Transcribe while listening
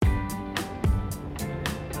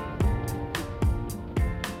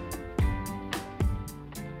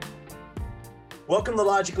Welcome to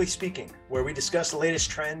Logically Speaking, where we discuss the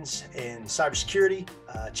latest trends in cybersecurity,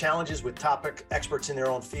 challenges with topic experts in their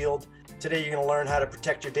own field. Today, you're going to learn how to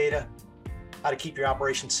protect your data, how to keep your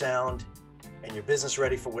operation sound, and your business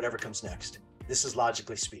ready for whatever comes next. This is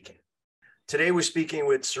Logically Speaking. Today, we're speaking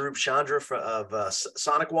with Suroop Chandran of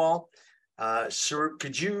SonicWall. Suroop,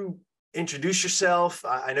 could you introduce yourself?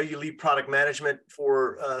 I know you lead product management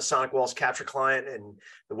for SonicWall's Capture Client and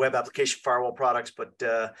the web application firewall products, but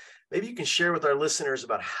maybe you can share with our listeners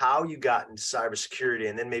about how you got into cybersecurity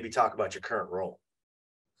and then maybe talk about your current role.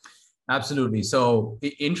 Absolutely. So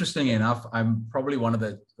interestingly enough, I'm probably one of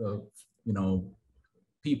the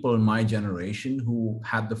people in my generation who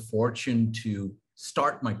had the fortune to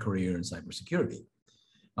start my career in cybersecurity.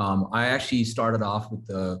 I actually started off with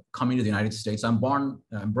coming to the United States. I'm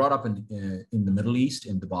brought up in the Middle East,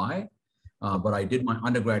 in Dubai, but I did my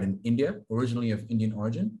undergrad in India, originally of Indian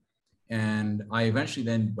origin. And I eventually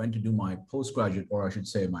then went to do my postgraduate, or I should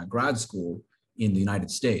say my grad school in the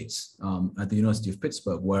United States at the University of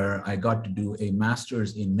Pittsburgh, where I got to do a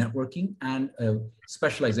master's in networking and a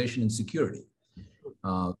specialization in security.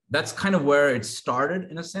 That's kind of where it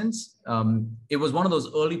started in a sense. It was one of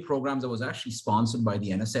those early programs that was actually sponsored by the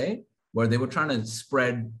NSA, where they were trying to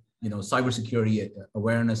spread, cybersecurity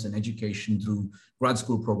awareness and education through grad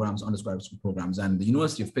school programs, undergraduate school programs. And the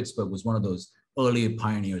University of Pittsburgh was one of those early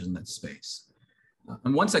pioneers in that space.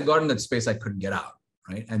 And once I got in that space, I couldn't get out,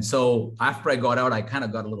 right? And so after I got out, I kind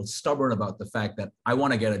of got a little stubborn about the fact that I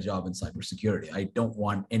want to get a job in cybersecurity. I don't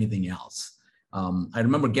want anything else. I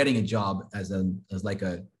remember getting a job as like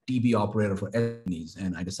a DB operator for SMEs,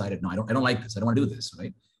 and I decided, no, I don't like this. I don't want to do this,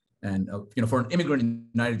 right? And for an immigrant in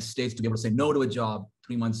the United States to be able to say no to a job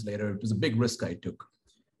 3 months later, it was a big risk I took.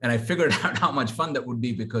 And I figured out how much fun that would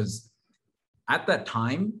be, because at that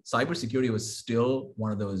time, cybersecurity was still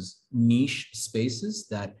one of those niche spaces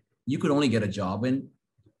that you could only get a job in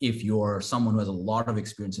if you're someone who has a lot of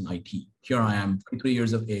experience in IT. Here I am, 23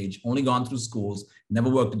 years of age, only gone through schools, never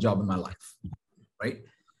worked a job in my life, right?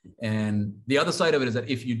 And the other side of it is that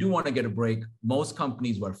if you do want to get a break, most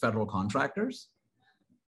companies were federal contractors.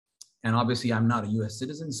 And obviously I'm not a US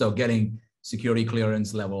citizen, so getting security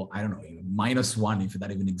clearance level, I don't know, -1, if that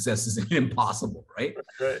even exists, is impossible, right?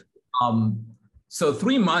 Right. So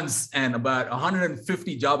 3 months and about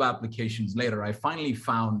 150 job applications later, I finally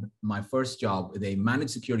found my first job with a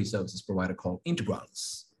managed security services provider called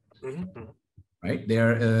Integralis. Mm-hmm. Right?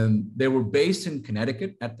 They were based in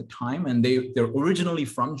Connecticut at the time, and they're originally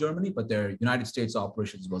from Germany, but their United States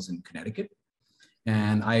operations was in Connecticut.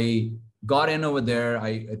 And I got in over there.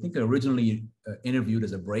 I think I originally interviewed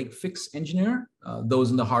as a break fix engineer.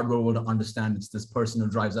 Those in the hardware world understand it's this person who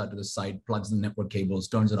drives out to the site, plugs the network cables,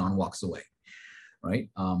 turns it on, walks away. Right?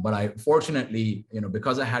 But I fortunately,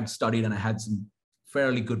 because I had studied and I had some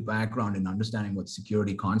fairly good background in understanding what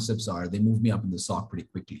security concepts are, they moved me up in the SOC pretty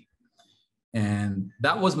quickly. And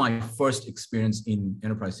that was my first experience in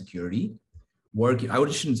enterprise security.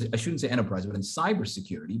 I shouldn't say enterprise, but in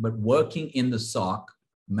cybersecurity, but working in the SOC,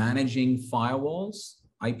 managing firewalls,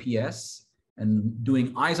 IPS, and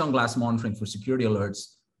doing eyes on glass monitoring for security alerts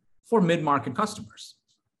for mid-market customers.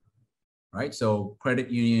 Right? So credit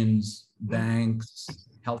unions, banks,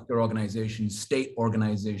 healthcare organizations, state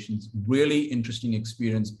organizations, really interesting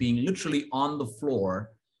experience being literally on the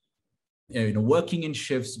floor, working in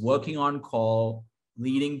shifts, working on call,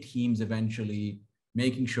 leading teams eventually,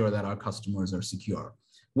 making sure that our customers are secure.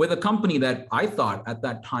 With a company that I thought at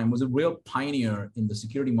that time was a real pioneer in the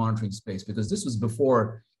security monitoring space, because this was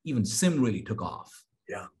before even SIM really took off.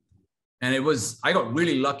 Yeah. And I got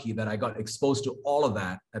really lucky that I got exposed to all of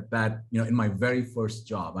that in my very first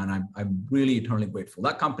job. And I'm really eternally grateful.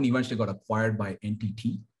 That company eventually got acquired by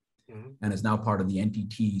NTT, and is now part of the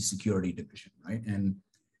NTT security division, right? And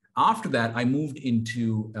after that, I moved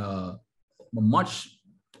into a much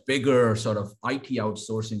bigger sort of IT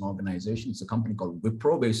outsourcing organization. It's a company called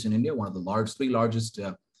Wipro, based in India, one of the three largest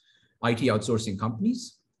IT outsourcing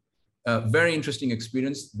companies. Very interesting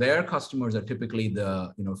experience. Their customers are typically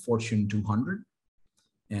the Fortune 200,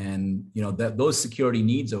 and those security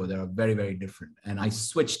needs over there are very, very different. And I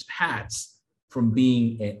switched hats from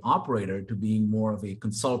being an operator to being more of a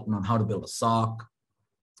consultant on how to build a SOC,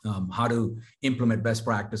 how to implement best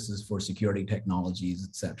practices for security technologies,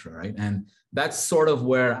 et cetera, right? And that's sort of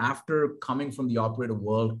where, after coming from the operator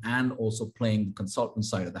world and also playing the consultant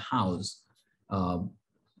side of the house,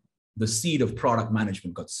 the seed of product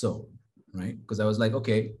management got sown, right? Because I was like,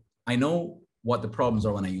 okay, I know what the problems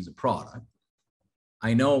are when I use a product.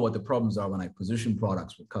 I know what the problems are when I position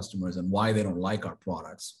products with customers and why they don't like our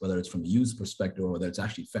products, whether it's from a use perspective or whether it's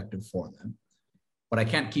actually effective for them. but I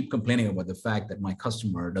can't keep complaining about the fact that my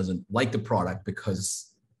customer doesn't like the product because,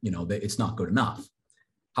 it's not good enough.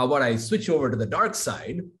 How about I switch over to the dark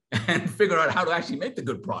side and figure out how to actually make the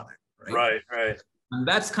good product, right? Right. And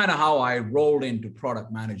that's kind of how I rolled into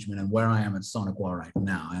product management and where I am at SonicWall right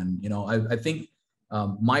now. And, I think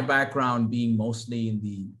my background being mostly in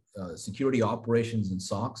the security operations and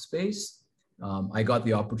SOC space, I got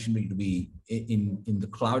the opportunity to be in the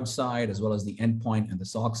cloud side as well as the endpoint and the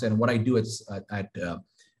SOC side. And what I do at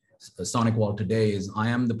SonicWall today is I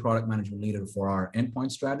am the product management leader for our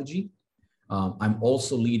endpoint strategy. I'm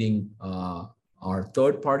also leading our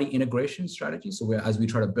third-party integration strategy. So as we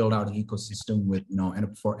try to build out an ecosystem with,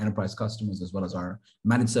 for enterprise customers as well as our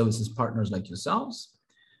managed services partners like yourselves.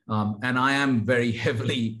 And I am very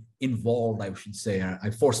heavily involved, I should say. I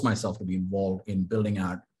force myself to be involved in building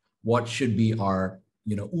out what should be our,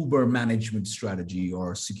 Uber management strategy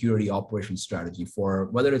or security operations strategy for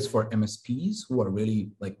whether it's for MSPs who are really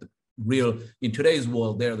like the real, in today's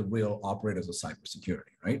world, they're the real operators of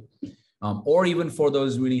cybersecurity, right? Or even for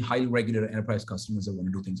those really highly regulated enterprise customers that want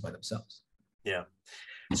to do things by themselves. Yeah.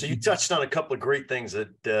 So you touched on a couple of great things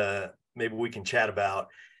that maybe we can chat about.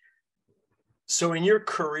 So in your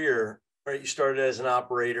career, right, you started as an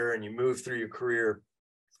operator and you moved through your career.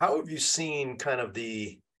 How have you seen kind of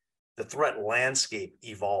the threat landscape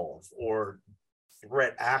evolve, or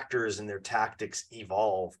threat actors and their tactics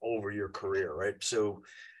evolve over your career, right? So,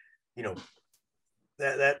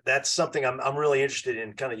 that's something I'm really interested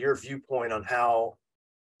in, kind of your viewpoint on how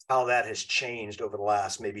that has changed over the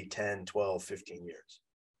last maybe 10, 12, 15 years.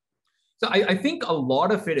 So I think a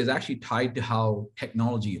lot of it is actually tied to how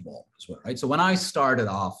technology evolved as well, right? So when I started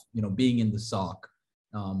off, being in the SOC,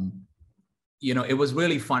 it was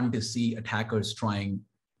really fun to see attackers trying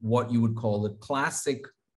what you would call the classic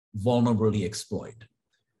vulnerability exploit,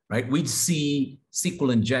 right? We'd see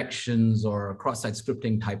SQL injections or cross-site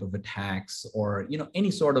scripting type of attacks, or any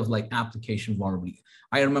sort of like application vulnerability.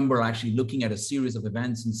 I remember actually looking at a series of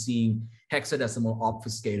events and seeing hexadecimal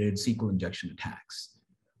obfuscated SQL injection attacks,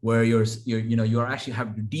 where you're actually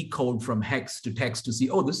having to decode from hex to text to see,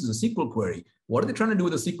 oh, this is a SQL query. What are they trying to do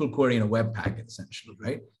with a SQL query in a web packet, essentially,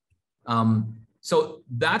 right? So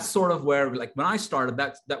that's sort of where, like, when I started,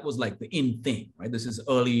 that was like the in thing, right? This is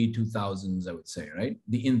early 2000s, I would say, right?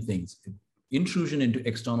 The in things, intrusion into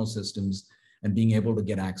external systems and being able to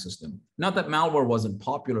get access to them. Not that malware wasn't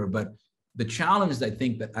popular, but the challenge I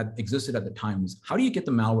think that existed at the time was, how do you get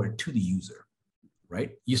the malware to the user,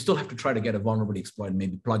 right? You still have to try to get a vulnerability exploit and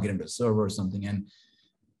maybe plug it into a server or something. And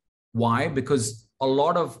why? Because a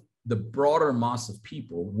lot of the broader mass of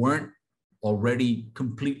people weren't already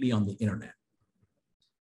completely on the internet.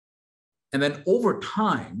 And then over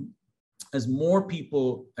time, as more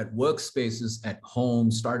people at workspaces at home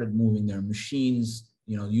started moving their machines,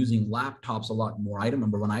 using laptops a lot more. I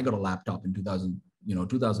remember when I got a laptop in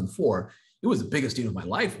 2004, it was the biggest deal of my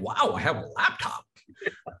life. Wow, I have a laptop,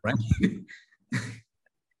 right?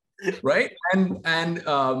 Right? And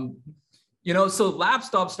so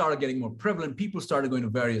laptops started getting more prevalent. People started going to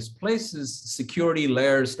various places. Security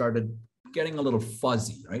layers started getting a little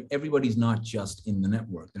fuzzy, right? Everybody's not just in the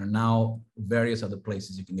network. There are now various other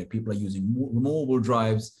places you can get. People are using removable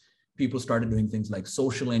drives. People started doing things like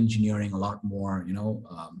social engineering a lot more,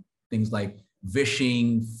 things like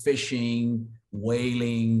vishing, phishing,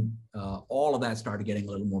 whaling, all of that started getting a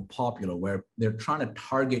little more popular, where they're trying to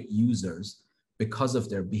target users because of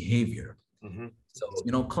their behavior. Mm-hmm.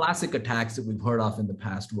 So, classic attacks that we've heard of in the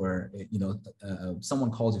past where,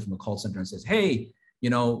 someone calls you from a call center and says, hey,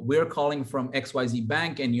 we're calling from XYZ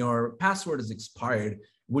Bank and your password is expired.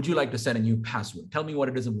 Would you like to set a new password? Tell me what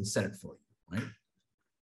it is and we'll set it for you, right?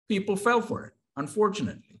 People fell for it,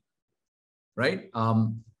 unfortunately, right?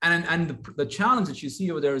 And the challenge that you see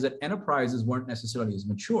over there is that enterprises weren't necessarily as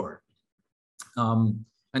mature.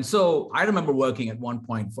 And so I remember working at one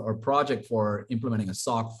point for a project for implementing a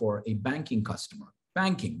SOC for a banking customer,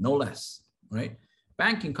 banking, no less, right?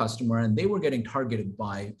 Banking customer, and they were getting targeted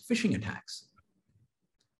by phishing attacks.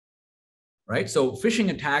 Right? So phishing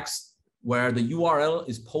attacks where the URL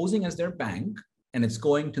is posing as their bank and it's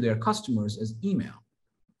going to their customers as email.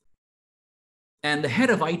 And the head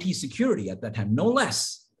of IT security at that time, no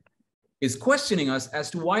less, is questioning us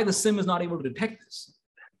as to why the SIM is not able to detect this.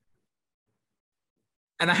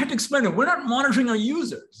 And I had to explain to him, we're not monitoring our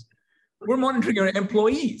users. We're monitoring our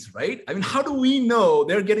employees, right? I mean, how do we know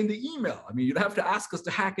they're getting the email? I mean, you'd have to ask us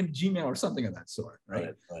to hack into Gmail or something of that sort,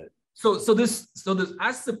 right? Right. So this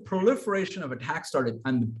as the proliferation of attacks started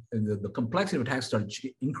and the complexity of attacks started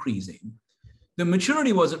increasing, the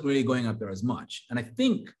maturity wasn't really going up there as much. And I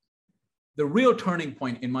think the real turning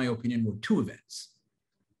point, in my opinion, were two events.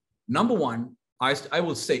 Number one, I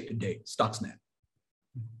will say today, Stuxnet,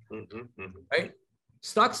 right?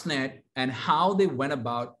 Stuxnet and how they went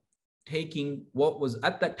about taking what was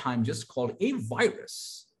at that time just called a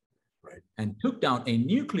virus, right, and took down a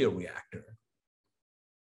nuclear reactor,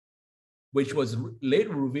 which was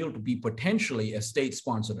later revealed to be potentially a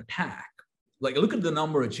state-sponsored attack. Like, look at the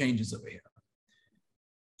number of changes over here.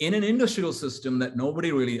 In an industrial system that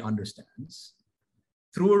nobody really understands,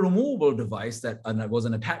 through a removable device that was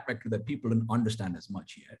an attack vector that people didn't understand as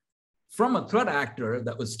much yet, from a threat actor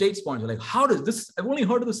that was state-sponsored. Like, how does this, I've only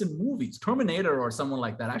heard of this in movies. Terminator or someone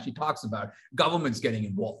like that actually talks about governments getting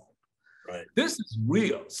involved. right. This is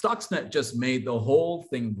real. Stuxnet just made the whole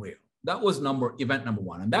thing real. That was event number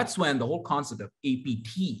one. And that's when the whole concept of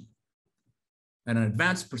APT and an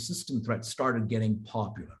advanced persistent threat started getting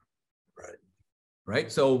popular.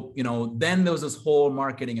 Right. So, then there was this whole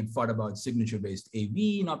marketing and FUD about signature-based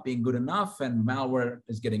AV not being good enough, and malware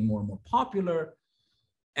is getting more and more popular.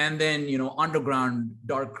 And then, underground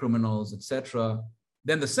dark criminals, etc.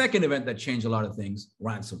 Then the second event that changed a lot of things,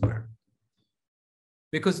 ransomware.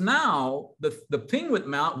 Because now the thing with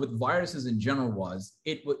viruses in general was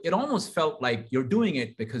it almost felt like you're doing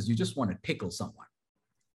it because you just want to tickle someone.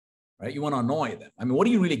 Right? You want to annoy them. I mean, what are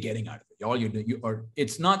you really getting out of it? All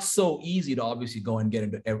it's not so easy to obviously go and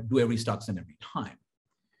do every Stuxnet every time.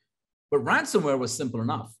 But ransomware was simple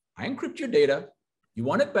enough. I encrypt your data. You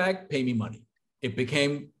want it back, pay me money. It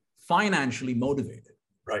became financially motivated.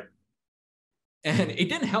 Right. And it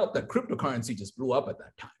didn't help that cryptocurrency just blew up at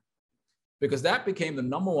that time, because that became the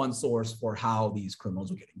number one source for how these criminals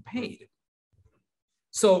were getting paid.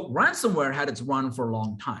 So ransomware had its run for a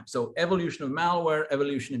long time. So evolution of malware,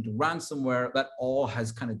 evolution into ransomware, that all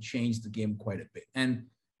has kind of changed the game quite a bit. And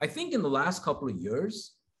I think in the last couple of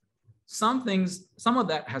years, some of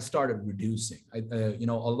that has started reducing. A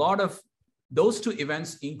lot of those two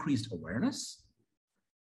events increased awareness,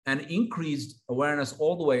 and increased awareness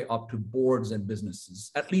all the way up to boards and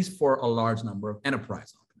businesses, at least for a large number of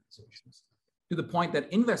enterprise organizations, to the point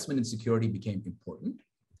that investment in security became important.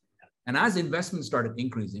 And as investment started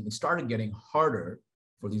increasing, it started getting harder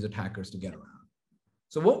for these attackers to get around.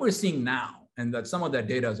 So what we're seeing now, and that some of that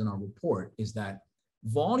data is in our report, is that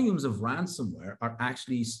volumes of ransomware are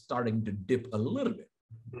actually starting to dip a little bit.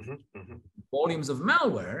 Volumes of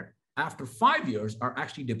malware after 5 years are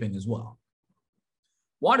actually dipping as well.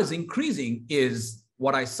 What is increasing is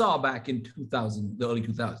what I saw back in the early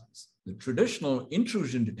 2000s, the traditional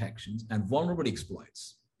intrusion detections and vulnerability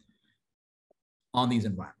exploits on these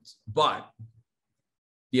environments. But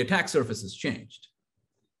the attack surface has changed.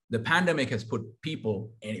 The pandemic has put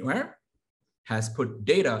people anywhere, has put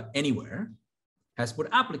data anywhere, has put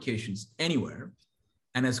applications anywhere,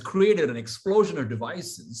 and has created an explosion of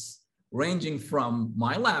devices ranging from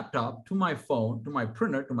my laptop to my phone, to my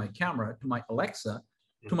printer, to my camera, to my Alexa,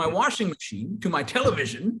 to my washing machine, to my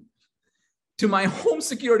television, to my home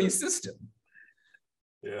security system.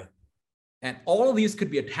 Yeah. And all of these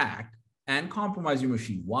could be attacked and compromise your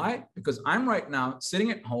machine. Why? Because I'm right now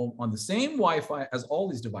sitting at home on the same Wi-Fi as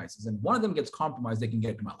all these devices, and one of them gets compromised, they can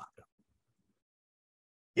get to my laptop.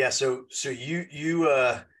 Yeah. So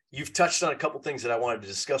you've touched on a couple of things that I wanted to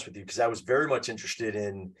discuss with you, because I was very much interested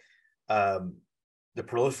in the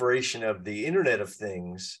proliferation of the Internet of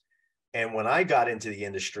Things. And when I got into the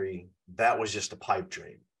industry, that was just a pipe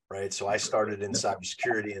dream, right? So I started in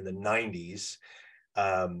cybersecurity in the 90s.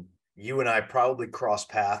 You and I probably crossed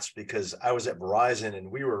paths because I was at Verizon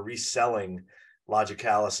and we were reselling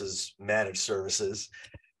Logicalis's managed services.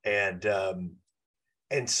 And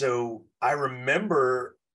so I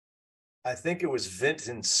remember, I think it was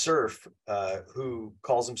Vinton Cerf, who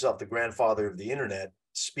calls himself the grandfather of the internet,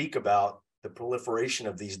 speak about the proliferation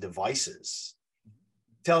of these devices.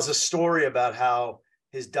 Tells a story about how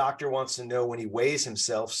his doctor wants to know when he weighs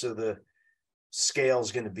himself, so the scale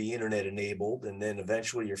is going to be internet enabled, and then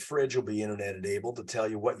eventually your fridge will be internet enabled to tell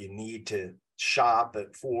you what you need to shop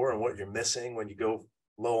for and what you're missing when you go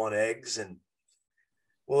low on eggs. And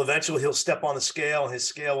well, eventually he'll step on the scale, and his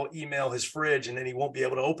scale will email his fridge, and then he won't be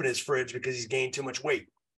able to open his fridge because he's gained too much weight.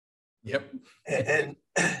 Yep. And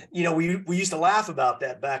we used to laugh about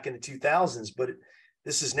that back in the 2000s, but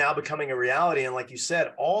this is now becoming a reality. And like you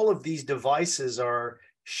said, all of these devices are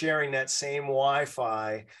sharing that same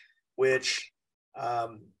Wi-Fi, which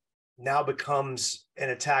now becomes an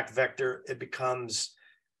attack vector. It becomes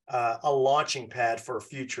a launching pad for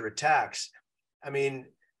future attacks. I mean,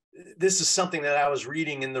 this is something that I was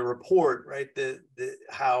reading in the report, right?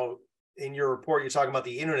 How in your report, you're talking about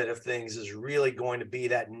the Internet of Things is really going to be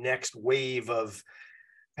that next wave of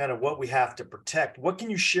kind of what we have to protect. What can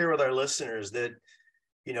you share with our listeners that,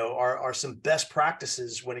 are some best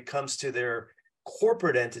practices when it comes to their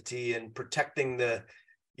corporate entity and protecting the,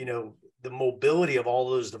 the mobility of all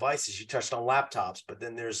those devices. You touched on laptops, but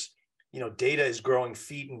then there's, data is growing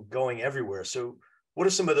feet and going everywhere. So what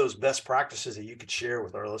are some of those best practices that you could share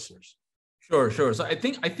with our listeners? Sure. So I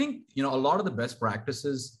think, a lot of the best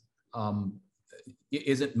practices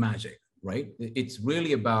isn't magic, right? It's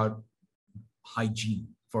really about hygiene.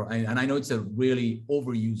 And I know it's a really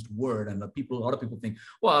overused word, and a lot of people think,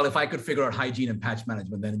 well, if I could figure out hygiene and patch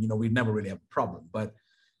management, then we'd never really have a problem. But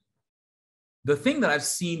the thing that I've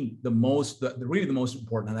seen the most, really the most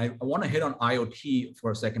important, and I want to hit on IoT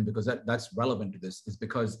for a second because that's relevant to this, is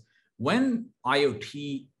because when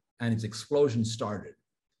IoT and its explosion started,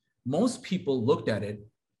 most people looked at it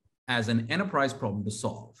as an enterprise problem to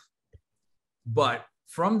solve. But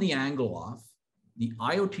from the angle of the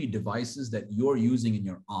IoT devices that you're using in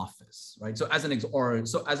your office, right? So as an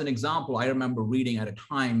example, I remember reading at a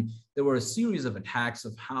time, there were a series of attacks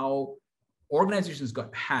of how organizations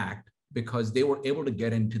got hacked because they were able to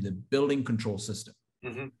get into the building control system.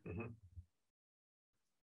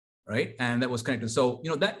 Right? And that was connected. So,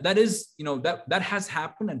 that has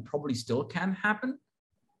happened and probably still can happen.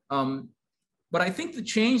 But I think the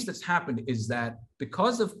change that's happened is that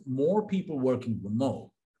because of more people working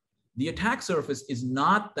remote, the attack surface is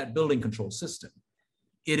not that building control system.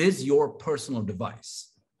 It is your personal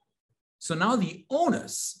device. So now the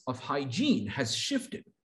onus of hygiene has shifted.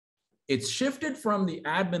 It's shifted from the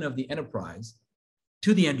admin of the enterprise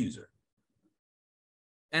to the end user.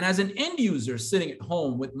 And as an end user sitting at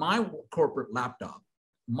home with my corporate laptop,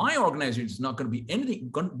 my organization is not going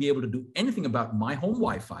to be able to do anything about my home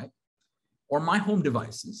Wi-Fi or my home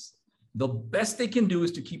devices. The best they can do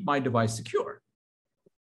is to keep my device secure.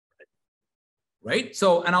 Right?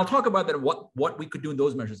 So, and I'll talk about that, what we could do in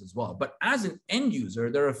those measures as well. But as an end user,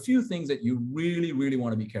 there are a few things that you really, really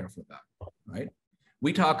want to be careful about, right?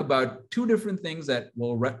 We talk about two different things that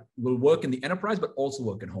will work in the enterprise, but also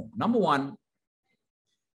work at home. Number one,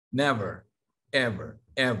 never, ever,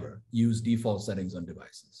 ever use default settings on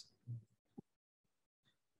devices.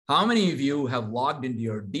 How many of you have logged into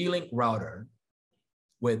your D-Link router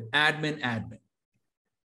with admin,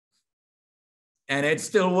 and it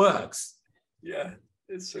still works? Yeah,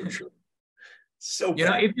 it's so true. So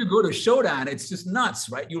if you go to Showdown, it's just nuts,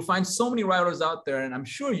 right? You'll find so many routers out there, and I'm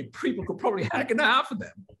sure people could probably hack into half of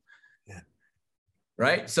them. Yeah.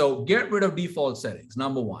 Right? So get rid of default settings,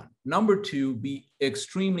 number one. Number two, be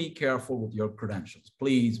extremely careful with your credentials.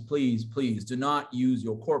 Please, please, please do not use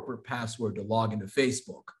your corporate password to log into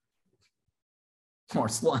Facebook or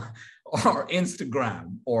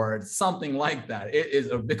Instagram or something like that. It is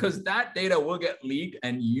because that data will get leaked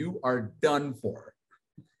and you are done for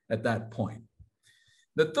at that point.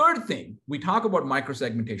 The third thing, we talk about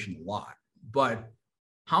microsegmentation a lot, but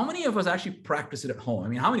how many of us actually practice it at home? I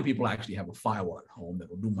mean, how many people actually have a firewall at home that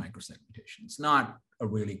will do microsegmentation? It's not a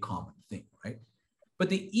really common thing, right? But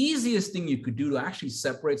the easiest thing you could do to actually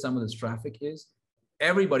separate some of this traffic is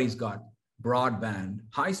everybody's got broadband,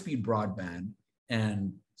 high-speed broadband,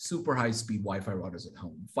 and super high-speed Wi-Fi routers at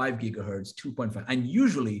home, 5 gigahertz, 2.5, and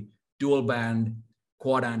usually dual band,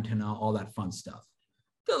 quad antenna, all that fun stuff.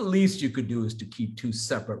 The least you could do is to keep two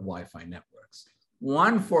separate Wi-Fi networks,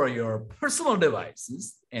 one for your personal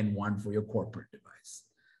devices and one for your corporate device.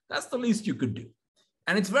 That's the least you could do.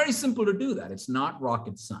 And it's very simple to do that. It's not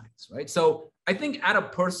rocket science, right? So I think at a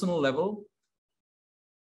personal level,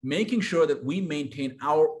 making sure that we maintain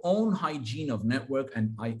our own hygiene of network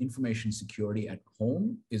and information security at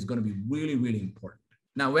home is going to be really, really important.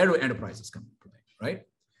 Now, where do enterprises come into play, right?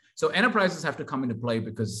 So enterprises have to come into play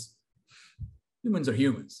because humans are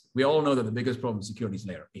humans. We all know that the biggest problem with security is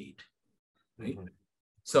layer 8, right? Mm-hmm.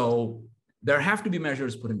 So there have to be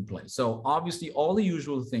measures put in place. So obviously all the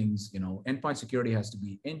usual things, endpoint security has to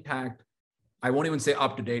be intact. I won't even say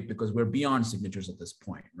up to date because we're beyond signatures at this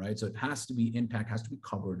point, right? So it has to be intact, has to be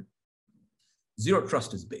covered. Zero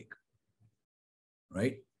trust is big,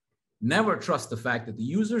 right? Never trust the fact that the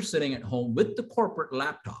user sitting at home with the corporate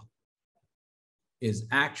laptop is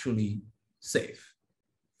actually safe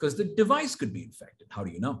because the device could be infected. How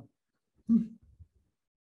do you know?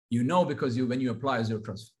 You know because when you apply a zero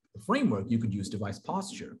trust framework, you could use device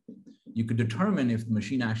posture. You could determine if the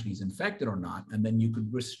machine actually is infected or not, and then you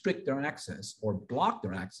could restrict their access or block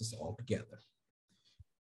their access altogether.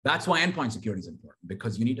 That's why endpoint security is important,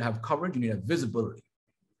 because you need to have coverage, you need to have visibility.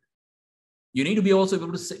 You need to be also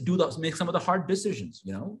able to do those, make some of the hard decisions.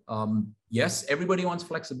 Yes, everybody wants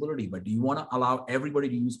flexibility, but do you want to allow everybody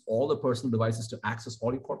to use all the personal devices to access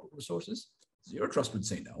all your corporate resources? Zero Trust would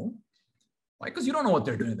say no. Why? Because you don't know what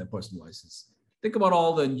they're doing with their personal devices. Think about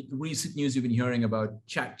all the recent news you've been hearing about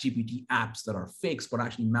ChatGPT apps that are fakes, but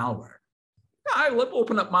actually malware. I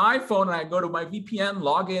open up my iPhone and I go to my VPN,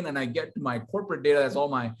 log in, and I get to my corporate data. That's all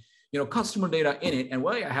my customer data in it. And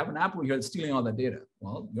well, I have an Apple here that's stealing all that data.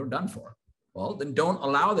 Well, you're done for. Well, then don't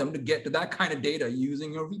allow them to get to that kind of data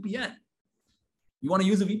using your VPN. You want to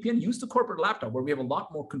use a VPN? Use the corporate laptop where we have a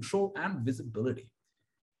lot more control and visibility.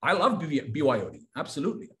 I love BYOD.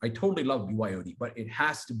 Absolutely. I totally love BYOD, but it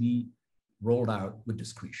has to be rolled out with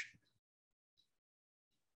discretion.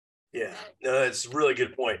 Yeah, no, that's a really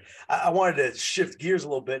good point. I wanted to shift gears a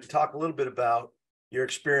little bit and talk a little bit about your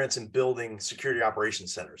experience in building security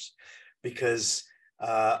operations centers, because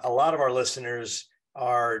a lot of our listeners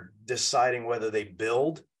are deciding whether they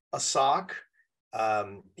build a SOC,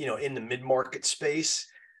 in the mid-market space,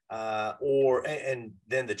 and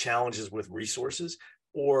then the challenges with resources,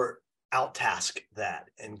 or outtask that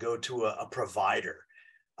and go to a provider.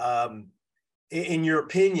 In your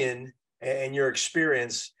opinion and your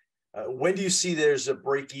experience, when do you see there's a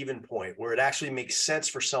break-even point where it actually makes sense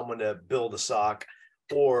for someone to build a SOC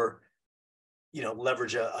or,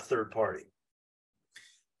 leverage a third party?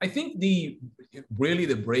 I think the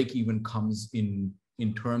break-even comes in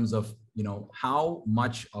terms of, how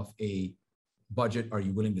much of a budget are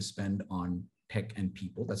you willing to spend on tech and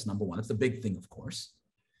people? That's number one. That's the big thing, of course.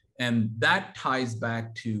 And that ties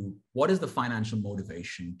back to what is the financial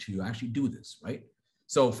motivation to actually do this, right?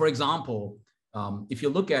 So for example, if you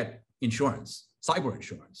look at insurance, cyber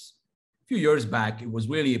insurance, a few years back, it was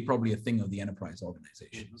really probably a thing of the enterprise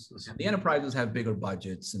organizations. The enterprises have bigger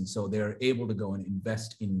budgets, and so they're able to go and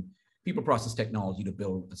invest in people process technology to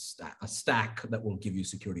build a stack that will give you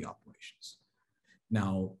security operations.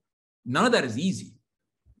 Now, none of that is easy,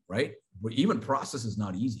 right? Even process is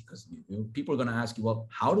not easy, because people are going to ask you, well,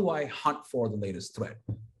 how do I hunt for the latest threat?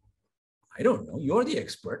 I don't know. You're the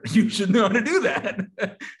expert. You should know how to do that,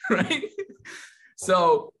 right?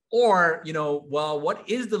 So, or, well, what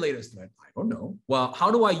is the latest threat? I don't know. Well, how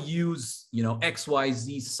do I use,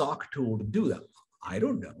 XYZ SOC tool to do that? I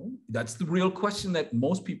don't know. That's the real question that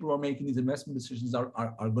most people who are making these investment decisions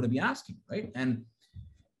are going to be asking, right? And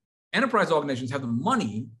enterprise organizations have the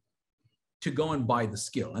money to go and buy the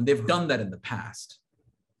skill, and they've done that in the past,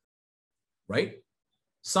 right?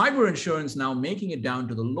 Cyber insurance now making it down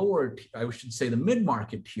to the lower, I should say the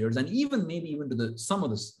mid-market tiers, and maybe even to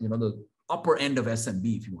the upper end of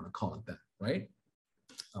SMB, if you want to call it that, right?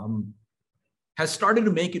 Has started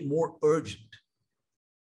to make it more urgent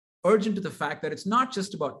to the fact that it's not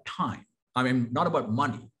just about time. I mean, not about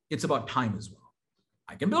money. It's about time as well.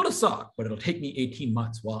 I can build a SOC, but it'll take me 18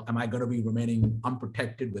 months. Well, am I going to be remaining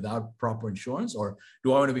unprotected without proper insurance? Or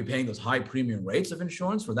do I want to be paying those high premium rates of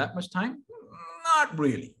insurance for that much time? Not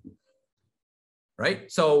really,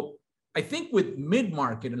 right? So I think with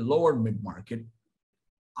mid-market and lower mid-market,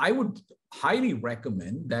 I would highly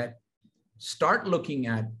recommend that start looking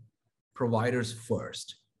at providers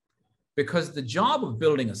first, because the job of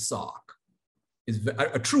building a SOC is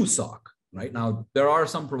a true SOC, right? Now, there are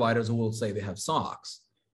some providers who will say they have SOCs,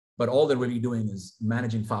 but all they're really doing is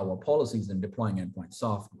managing firewall policies and deploying endpoint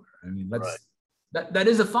software. I mean, that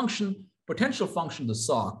is a potential function of the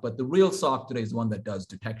SOC, but the real SOC today is the one that does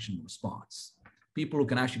detection and response. People who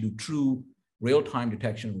can actually do true real-time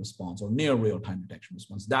detection and response, or near real-time detection and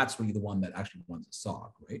response, that's really the one that actually runs a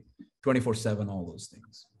SOC, right? 24/7, all those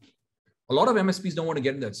things. A lot of MSPs don't want to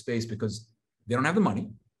get in that space because they don't have the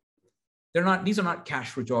money. These are not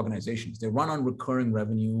cash-rich organizations. They run on recurring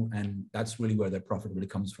revenue, and that's really where their profit really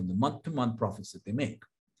comes from, the month-to-month profits that they make.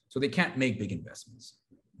 So they can't make big investments,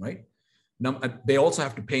 right? Now, they also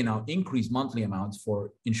have to pay now increased monthly amounts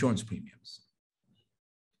for insurance premiums,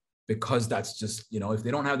 because that's just, if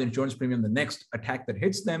they don't have the insurance premium, the next attack that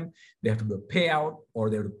hits them, they have to do a payout, or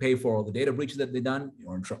they have to pay for all the data breaches that they've done,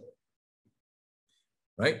 you're in trouble,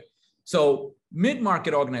 right? So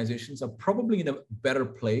mid-market organizations are probably in a better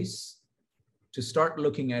place to start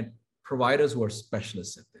looking at providers who are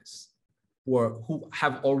specialists at this, who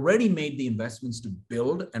have already made the investments to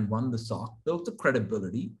build and run the SOC, built the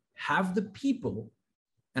credibility, have the people,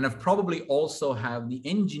 and have probably also have the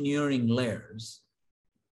engineering layers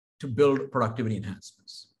to build productivity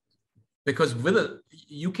enhancements. Because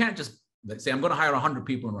you can't just say, I'm going to hire 100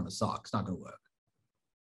 people and run a SOC. It's not going to work.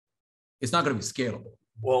 It's not going to be scalable.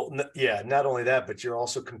 Well, yeah, not only that, but you're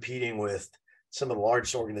also competing with some of the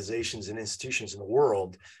largest organizations and institutions in the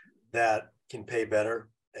world that can pay better,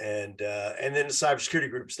 and then the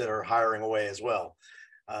cybersecurity groups that are hiring away as well.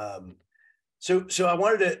 So I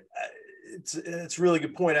wanted to, it's a really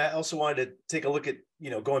good point. I also wanted to take a look at,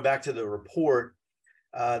 going back to the report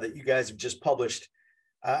that you guys have just published.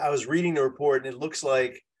 I was reading the report, and it looks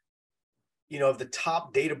like, of the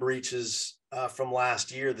top data breaches from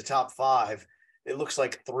last year, the top 5, it looks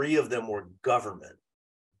like 3 of them were government.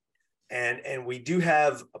 And we do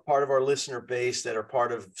have a part of our listener base that are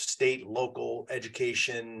part of state, local,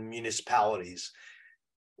 education, municipalities.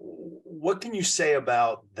 What can you say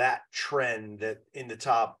about that trend that in the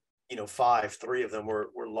top, 5, 3 of them were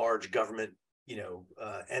large government,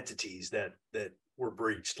 entities that were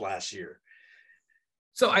breached last year?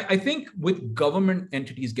 So I think with government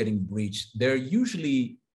entities getting breached, they're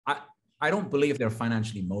usually, I don't believe they're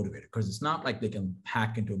financially motivated, because it's not like they can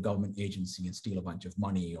hack into a government agency and steal a bunch of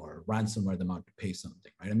money or ransomware them out to pay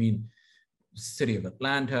something, right? I mean, city of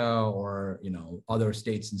Atlanta or other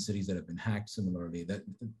states and cities that have been hacked similarly, that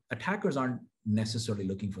attackers aren't necessarily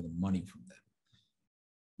looking for the money from them.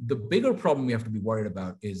 The bigger problem we have to be worried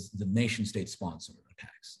about is the nation state sponsored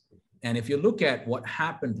attacks. And if you look at what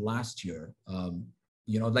happened last year,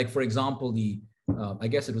 like for example, I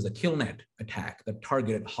guess it was a KillNet attack that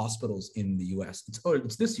targeted hospitals in the US.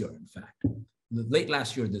 It's this year, in fact, late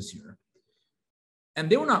last year, this year. And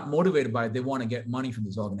they were not motivated by it. They want to get money from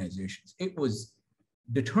these organizations. It was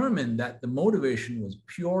determined that the motivation was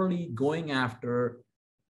purely going after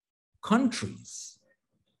countries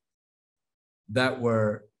that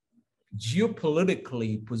were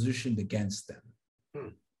geopolitically positioned against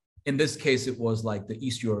them. In this case, it was like the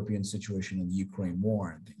East European situation in the Ukraine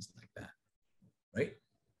war and things like that, right?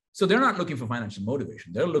 So they're not looking for financial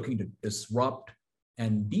motivation. They're looking to disrupt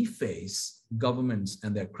and deface governments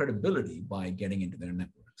and their credibility by getting into their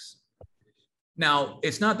networks. Now,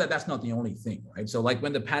 it's not that that's not the only thing, right? So like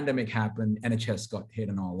when the pandemic happened, NHS got hit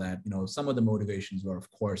and all that, some of the motivations were, of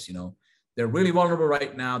course, they're really vulnerable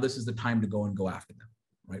right now. This is the time to go after them,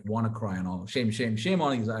 right? WannaCry and all. Shame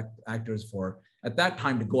on these actors for, at that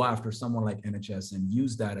time, to go after someone like NHS and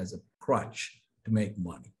use that as a crutch to make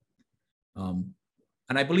money.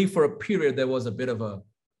 And I believe for a period, there was a bit of a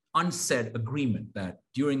unsaid agreement that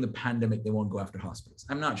during the pandemic, they won't go after hospitals.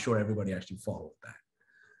 I'm not sure everybody actually followed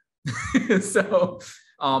that. So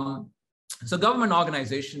government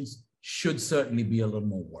organizations should certainly be a little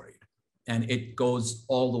more worried. And it goes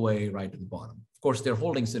all the way right to the bottom. Of course, they're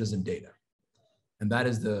holding citizen data. And that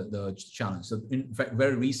is the challenge. So in fact,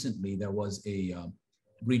 very recently, there was a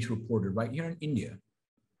breach reported right here in India,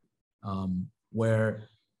 where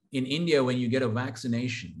in India, when you get a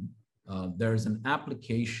vaccination, there's an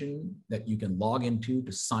application that you can log into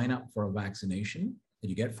to sign up for a vaccination that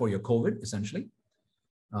you get for your COVID, essentially.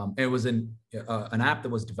 It was an app that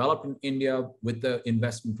was developed in India with the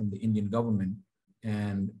investment from the Indian government,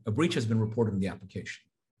 and a breach has been reported in the application.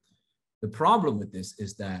 The problem with this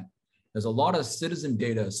is that there's a lot of citizen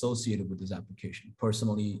data associated with this application,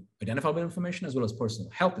 personally identifiable information as well as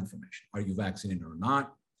personal health information. Are you vaccinated or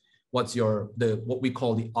not? What's what we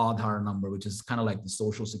call the Aadhaar number, which is kind of like the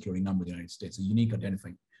social security number of the United States, a unique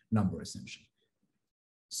identifying number, essentially.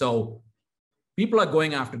 So people are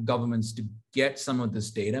going after governments to get some of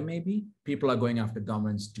this data, maybe. People are going after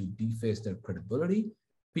governments to deface their credibility.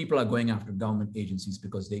 People are going after government agencies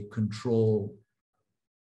because they control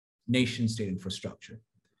nation-state infrastructure.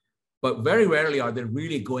 But very rarely are they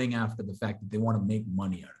really going after the fact that they want to make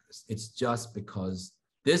money out of this. It's just because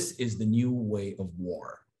this is the new way of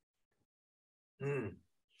war.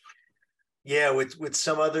 Yeah, with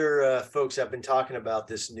some other folks, I've been talking about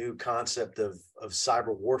this new concept of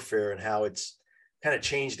cyber warfare and how it's kind of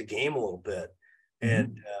changed the game a little bit,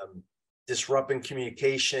 and disrupting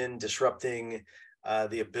communication, disrupting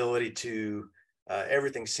the ability to,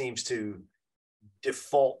 everything seems to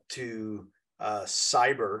default to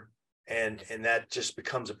cyber, and that just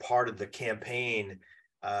becomes a part of the campaign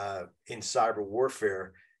in cyber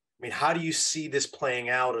warfare. I mean, how do you see this playing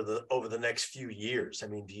out over the next few years? I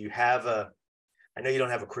mean, do you have I know you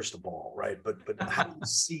don't have a crystal ball, right? But how do you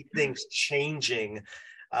see things changing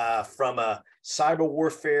from a cyber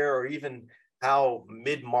warfare, or even how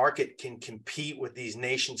mid-market can compete with these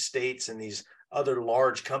nation states and these other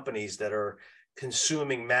large companies that are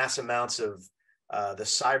consuming mass amounts of the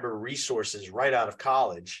cyber resources right out of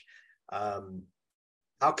college?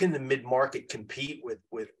 How can the mid-market compete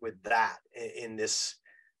with that in this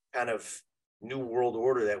kind of new world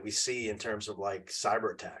order that we see in terms of like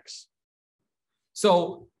cyber attacks?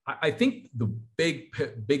 So I think the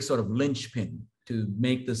big sort of linchpin to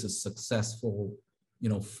make this a successful,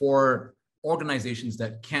 for organizations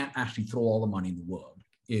that can't actually throw all the money in the world,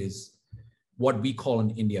 is what we call in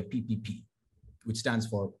India PPP, which stands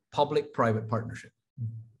for public-private partnership.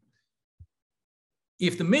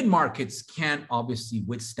 If the mid-markets can't obviously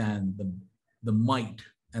withstand the might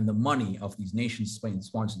and the money of these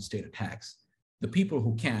nation-sponsored state attacks, the people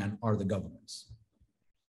who can are the governments.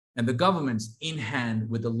 And the governments in hand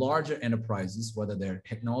with the larger enterprises, whether they're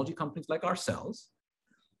technology companies like ourselves,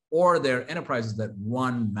 or they're enterprises that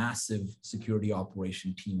run massive security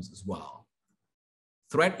operation teams as well.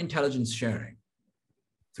 Threat intelligence sharing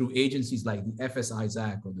through agencies like the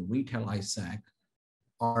FS-ISAC or the Retail ISAC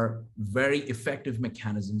are very effective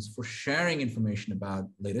mechanisms for sharing information about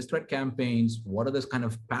latest threat campaigns, what are those kind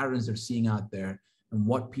of patterns they're seeing out there, and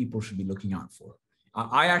what people should be looking out for.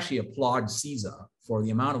 I actually applaud CISA for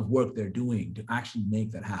the amount of work they're doing to actually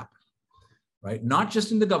make that happen, right? Not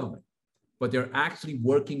just in the government, but they're actually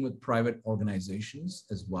working with private organizations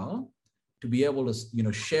as well to be able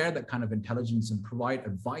to share that kind of intelligence and provide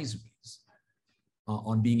advisories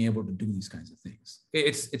on being able to do these kinds of things.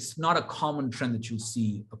 It's not a common trend that you'll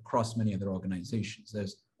see across many other organizations,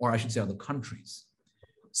 or I should say other countries.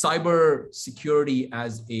 Cyber security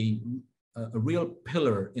as a real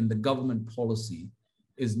pillar in the government policy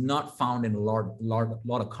is not found in a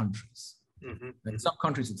lot of countries. Mm-hmm. In some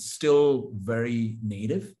countries, it's still very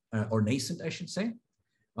native or nascent, I should say.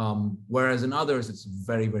 Whereas in others, it's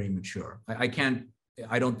very, very mature. I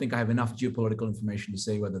don't think I have enough geopolitical information to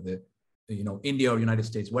say whether India or United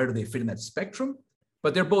States, where do they fit in that spectrum?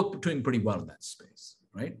 But they're both doing pretty well in that space,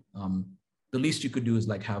 right? The least you could do is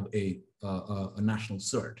like have a national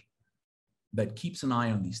CERT that keeps an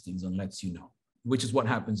eye on these things and lets you know, which is what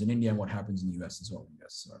happens in India and what happens in the US as well,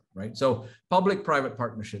 yes, right? So public-private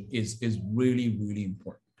partnership is really, really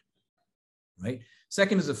important, right?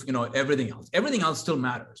 Second is everything else. Everything else still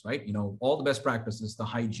matters, right? All the best practices, the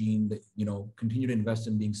hygiene, continue to invest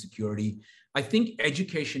in being security. I think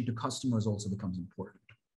education to customers also becomes important,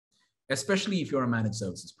 especially if you're a managed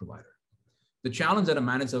services provider. The challenge that a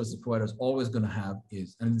managed services provider is always going to have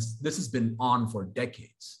is, and this has been on for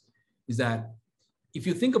decades, is that if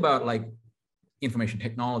you think about like information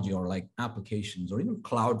technology or like applications or even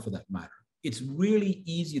cloud for that matter, it's really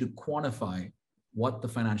easy to quantify what the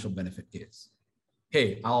financial benefit is.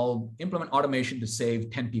 Hey, I'll implement automation to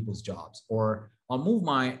save 10 people's jobs, or I'll move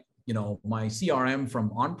my CRM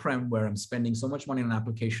from on-prem where I'm spending so much money on an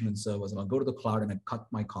application and servers, and I'll go to the cloud and I cut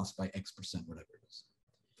my cost by X%, whatever it is.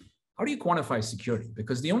 How do you quantify security?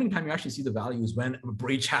 Because the only time you actually see the value is when a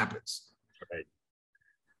breach happens. Right.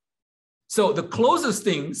 So the closest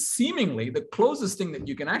thing, seemingly the closest thing that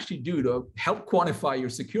you can actually do to help quantify your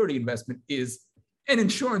security investment is an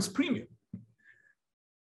insurance premium.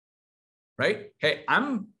 Right? Hey,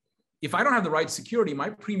 if I don't have the right security, my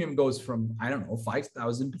premium goes from, I don't know,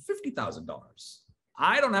 $5,000 to $50,000.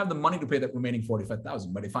 I don't have the money to pay that remaining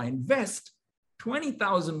 $45,000, but if I invest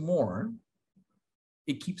 $20,000 more,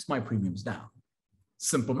 it keeps my premiums down.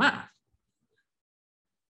 Simple math.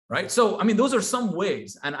 Right? So, I mean, those are some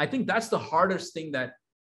ways. And I think that's the hardest thing that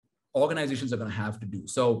organizations are going to have to do.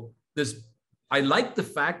 So I like the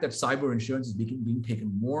fact that cyber insurance is being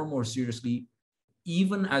taken more and more seriously,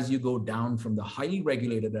 even as you go down from the highly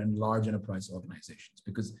regulated and large enterprise organizations,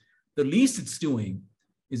 because the least it's doing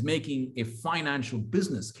is making a financial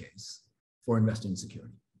business case for investing in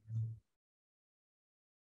security.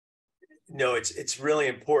 No, it's really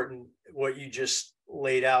important what you just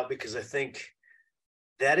laid out, because I think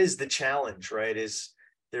that is the challenge, right? Is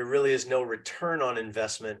there really is no return on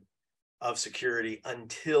investment of security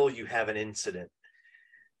until you have an incident.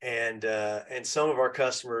 And some of our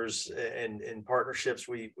customers and partnerships,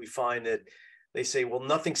 we find that they say, well,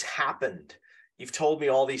 nothing's happened. You've told me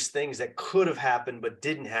all these things that could have happened but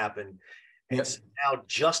didn't happen. And yep. So now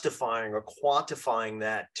justifying or quantifying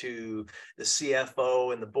that to the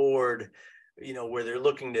CFO and the board, where they're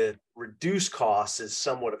looking to reduce costs, is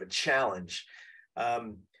somewhat of a challenge.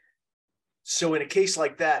 So in a case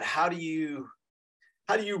like that, how do you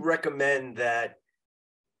recommend that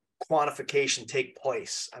quantification take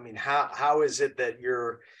place? I mean, how is it that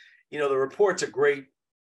the reports are great.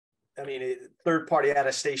 I mean, third-party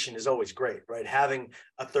attestation is always great, right? Having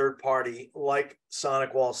a third party like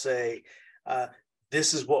SonicWall say,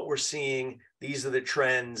 this is what we're seeing, these are the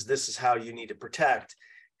trends, this is how you need to protect,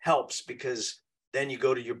 helps, because then you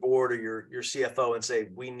go to your board or your CFO and say,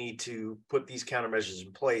 we need to put these countermeasures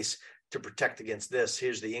in place to protect against this.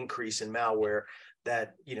 Here's the increase in malware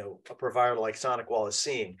that a provider like SonicWall is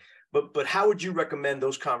seeing. But how would you recommend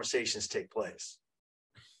those conversations take place?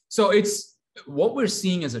 So it's what we're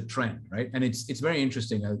seeing as a trend, right? And it's very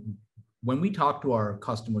interesting. When we talk to our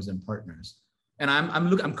customers and partners, and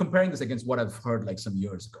I'm comparing this against what I've heard like some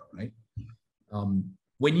years ago, right?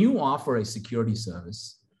 When you offer a security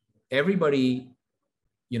service, everybody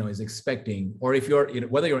is expecting, or if you're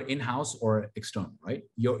whether you're in-house or external, right?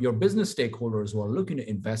 Your business stakeholders who are looking to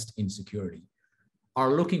invest in security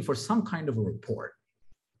are looking for some kind of a report,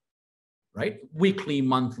 right? Weekly,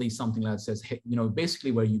 monthly, something that says, hey,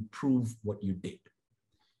 basically where you prove what you did.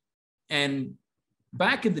 And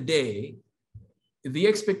back in the day, the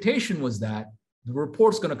expectation was that the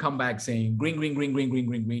report's going to come back saying green, green, green, green, green,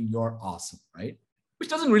 green, green, you're awesome, right? Which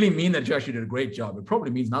doesn't really mean that you actually did a great job. It probably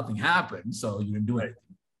means nothing happened, so you didn't do anything.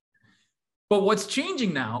 But what's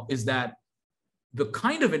changing now is that the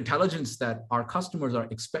kind of intelligence that our customers are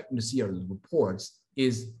expecting to see out of the reports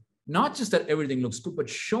is not just that everything looks good, but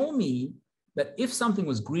show me that if something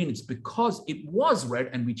was green, it's because it was red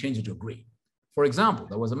and we changed it to green. For example,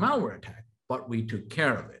 there was a malware attack, but we took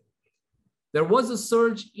care of it. There was a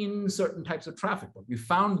surge in certain types of traffic, but we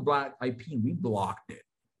found black IP and we blocked it.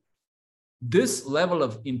 This level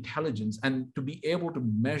of intelligence and to be able to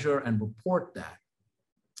measure and report that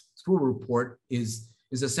through a report is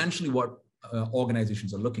essentially what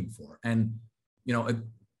organizations are looking for. And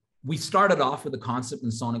we started off with a concept in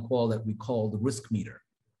SonicWall that we call the risk meter,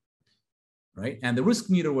 right? And the risk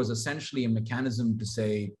meter was essentially a mechanism to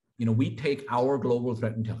say, we take our global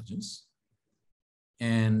threat intelligence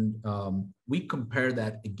and we compare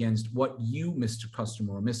that against what you, Mr.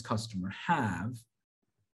 Customer or Miss Customer, have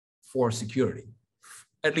for security,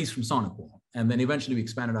 at least from SonicWall. And then eventually we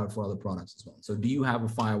expanded out for other products as well. So do you have a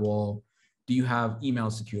firewall? Do you have email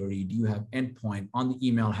security? Do you have endpoint? On the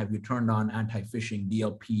email, have you turned on anti-phishing,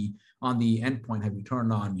 DLP? On the endpoint, have you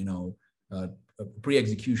turned on,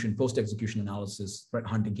 pre-execution, post-execution analysis, threat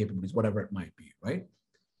hunting capabilities, whatever it might be, right?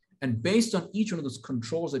 And based on each one of those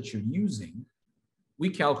controls that you're using, we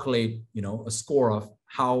calculate, a score of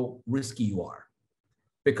how risky you are.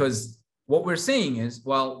 Because what we're saying is,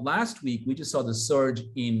 well, last week we just saw the surge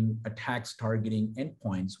in attacks targeting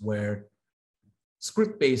endpoints where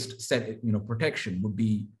script-based protection would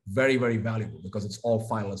be very, very valuable because it's all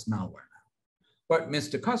fileless malware now. But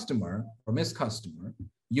Mr. Customer or Miss Customer,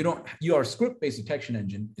 your script-based detection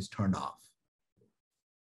engine is turned off.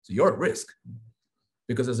 So you're at risk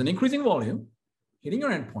because there's an increasing volume hitting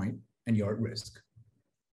your endpoint and you're at risk.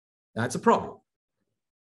 That's a problem.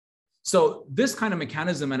 So this kind of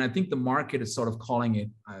mechanism, and I think the market is sort of calling it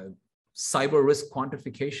cyber risk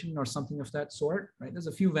quantification or something of that sort, right? There's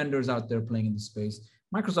a few vendors out there playing in the space.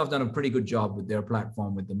 Microsoft done a pretty good job with their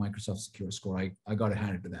platform with the Microsoft Secure Score. I got to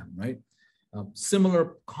hand it to them, right?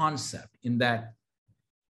 Similar concept in that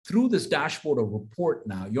through this dashboard or report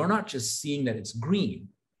now, you're not just seeing that it's green.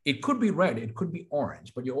 It could be red, it could be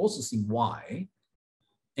orange, but you're also seeing why.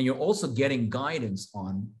 And you're also getting guidance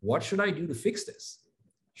on what should I do to fix this?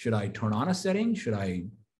 Should I turn on a setting? Should I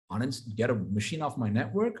get a machine off my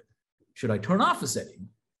network? Should I turn off a setting?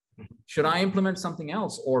 Should I implement something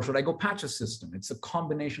else? Or should I go patch a system? It's a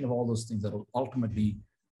combination of all those things that will ultimately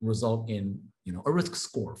result in a risk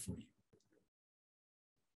score for you.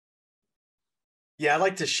 Yeah, I'd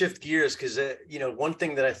like to shift gears because, one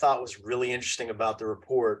thing that I thought was really interesting about the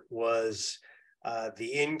report was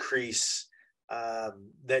the increase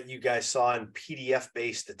that you guys saw in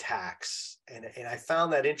PDF-based attacks. And I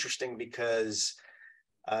found that interesting because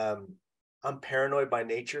I'm paranoid by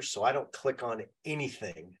nature, so I don't click on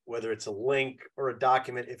anything, whether it's a link or a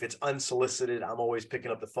document. If it's unsolicited, I'm always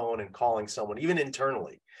picking up the phone and calling someone, even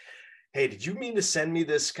internally. Hey, did you mean to send me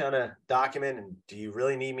this kind of document? And do you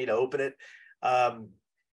really need me to open it?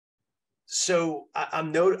 So I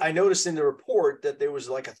noticed in the report that there was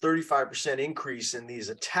like a 35% increase in these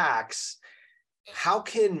attacks. How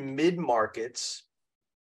can mid-markets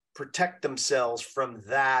protect themselves from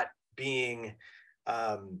that being,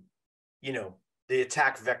 the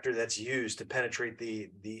attack vector that's used to penetrate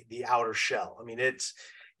the outer shell? I mean, it's,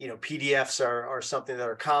 PDFs are something that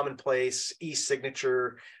are commonplace,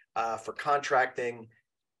 e-signature for contracting.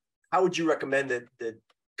 How would you recommend that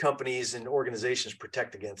companies and organizations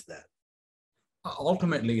protect against that?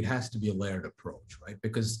 Ultimately, it has to be a layered approach, right?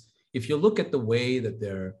 Because if you look at the way that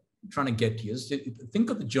they're trying to get to you, think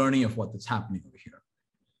of the journey of what's happening over here.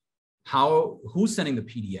 Who's sending the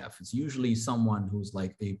PDF? It's usually someone who's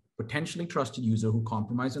like a potentially trusted user who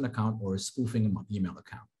compromised an account or is spoofing an email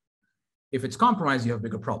account. If it's compromised, you have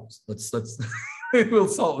bigger problems. We'll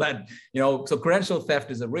solve that. So credential theft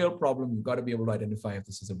is a real problem. You've got to be able to identify if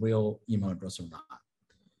this is a real email address or not.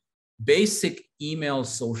 Basic email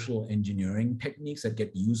social engineering techniques that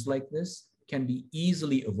get used like this can be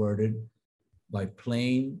easily averted by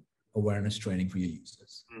plain awareness training for your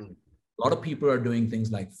users. A lot of people are doing things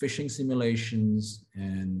like phishing simulations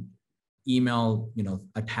and email,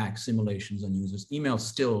 attack simulations on users. Email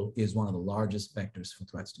still is one of the largest vectors for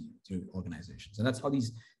threats to organizations. And that's how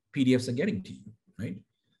these PDFs are getting to you, right?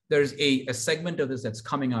 There's a segment of this that's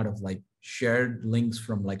coming out of like shared links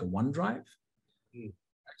from like a OneDrive.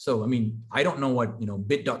 So, I mean, I don't know what,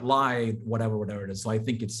 bit.ly, whatever it is. So I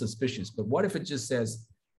think it's suspicious. But what if it just says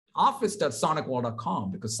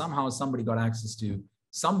office.sonicwall.com because somehow somebody got access to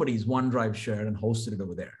somebody's OneDrive shared and hosted it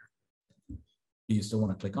over there? Do you still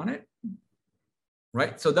want to click on it?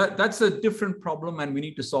 Right? So that's a different problem, and we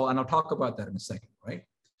need to solve, and I'll talk about that in a second, right?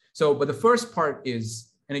 So, but the first part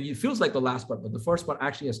is, and it feels like the last part, but the first part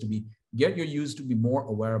actually has to be get your users to be more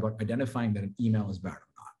aware about identifying that an email is bad or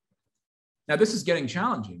not. Now, this is getting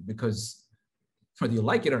challenging because whether you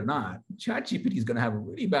like it or not, ChatGPT is going to have a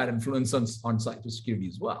really bad influence on cybersecurity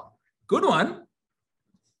as well. Good one,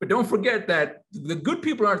 but don't forget that the good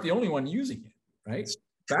people aren't the only one using it, right?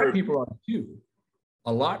 Bad people are too,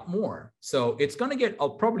 a lot more. So it's going to get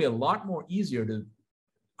probably a lot more easier to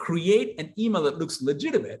create an email that looks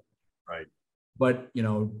legitimate, right? But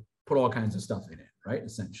put all kinds of stuff in it, right?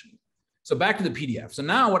 Essentially. So back to the PDF. So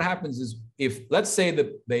now what happens is, if let's say that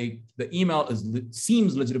the email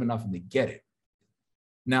seems legitimate enough and they get it.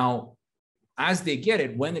 Now, as they get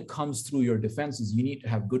it, when it comes through your defenses, you need to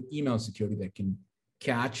have good email security that can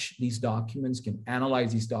catch these documents, can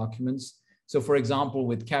analyze these documents. So for example,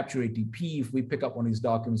 with Capture ATP, if we pick up one of these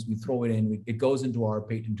documents, we throw it in, it goes into our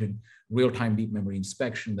patented real-time deep memory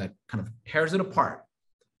inspection that kind of tears it apart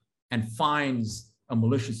and finds a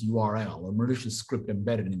malicious URL or malicious script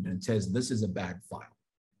embedded in it and says, this is a bad file.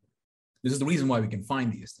 This is the reason why we can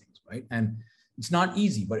find these things, right? And it's not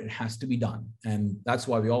easy, but it has to be done. And that's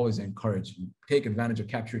why we always encourage you, take advantage of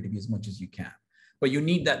Capture ATP as much as you can. But you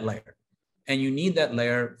need that layer. And you need that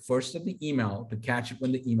layer first of the email to catch it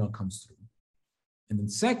when the email comes through. And then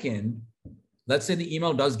second, let's say the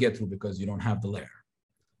email does get through because you don't have the layer.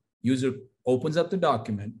 User opens up the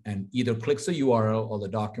document and either clicks a URL or the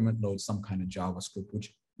document loads some kind of JavaScript,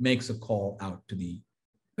 which makes a call out to the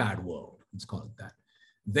bad world. Let's call it that.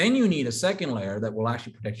 Then you need a second layer that will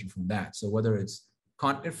actually protect you from that. So whether it's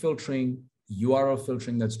content filtering, URL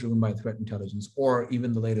filtering that's driven by threat intelligence, or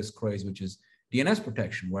even the latest craze, which is DNS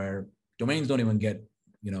protection, where domains don't even get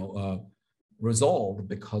resolved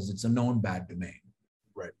because it's a known bad domain.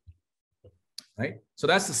 Right? So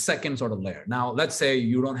that's the second sort of layer. Now, let's say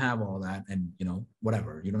you don't have all that and,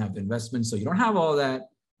 whatever, you don't have the investment. So you don't have all that.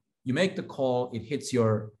 You make the call, it hits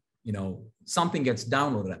your, something gets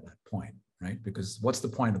downloaded at that point, right? Because what's the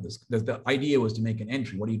point of this? The idea was to make an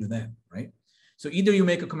entry. What do you do then, right? So either you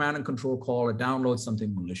make a command and control call or download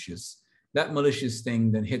something malicious. That malicious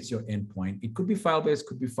thing then hits your endpoint. It could be file-based,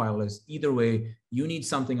 could be fileless. Either way, you need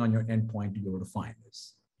something on your endpoint to be able to find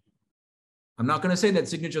this. I'm not going to say that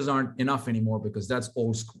signatures aren't enough anymore because that's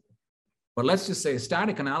old school. But let's just say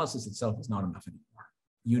static analysis itself is not enough anymore.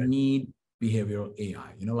 You need behavioral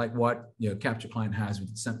AI, like what Capture Client has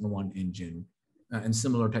with the Sentinel-1 engine, and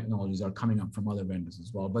similar technologies are coming up from other vendors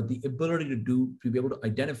as well. But the ability to be able to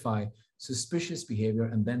identify suspicious behavior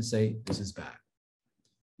and then say, this is bad.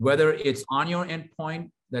 Whether it's on your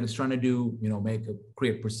endpoint that it's trying to do,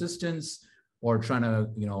 create persistence, or trying to,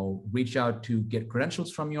 reach out to get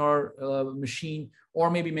credentials from your machine,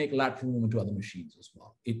 or maybe make lateral movement to other machines as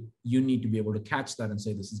well. You need to be able to catch that and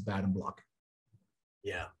say, this is bad and block it.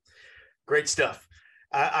 Yeah, great stuff.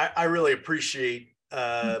 I really appreciate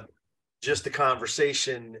just the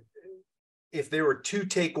conversation. If there were two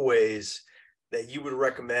takeaways that you would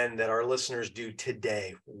recommend that our listeners do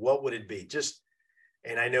today, what would it be?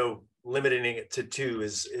 And I know limiting it to two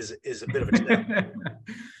is a bit of a challenge.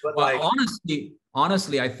 But well,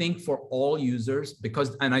 honestly, I think for all users,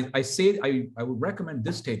 because, and I would recommend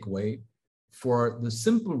this takeaway for the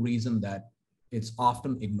simple reason that it's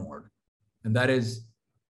often ignored. And that is,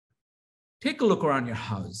 take a look around your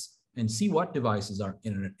house and see what devices are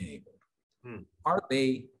internet enabled. Are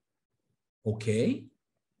they okay?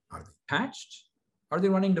 Are they patched? Are they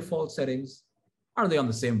running default settings? Are they on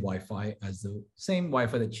the same Wi-Fi as the same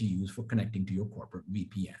Wi-Fi that you use for connecting to your corporate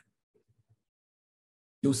VPN?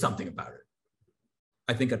 Do something about it.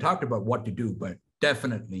 I think I talked about what to do, but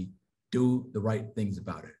definitely do the right things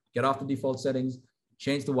about it. Get off the default settings,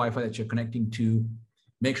 change the Wi-Fi that you're connecting to,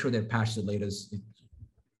 make sure they're patched the latest.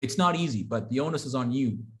 It's not easy, but the onus is on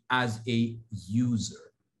you as a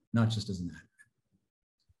user, not just as an admin.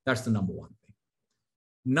 That's the number one thing.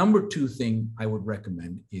 Number two thing I would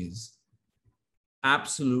recommend is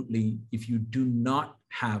absolutely, if you do not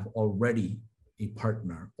have already a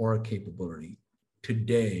partner or a capability,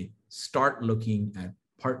 today, start looking at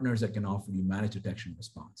partners that can offer you managed detection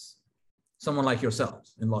response. Someone like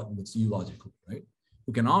yourselves, that's you logically, right?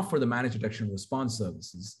 Who can offer the managed detection response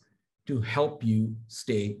services to help you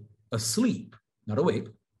stay asleep, not awake,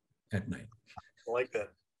 at night. I like that.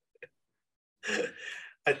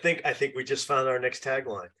 I think we just found our next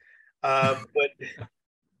tagline. But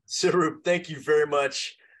Suroop, thank you very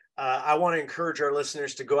much. I want to encourage our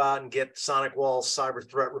listeners to go out and get SonicWall's Cyber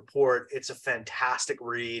Threat Report. It's a fantastic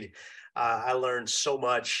read. I learned so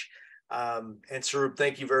much. And Suroop,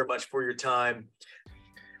 thank you very much for your time.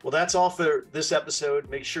 Well, that's all for this episode.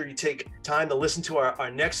 Make sure you take time to listen to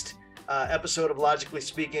our next episode of Logically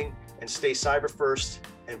Speaking, and stay cyber first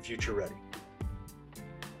and future ready.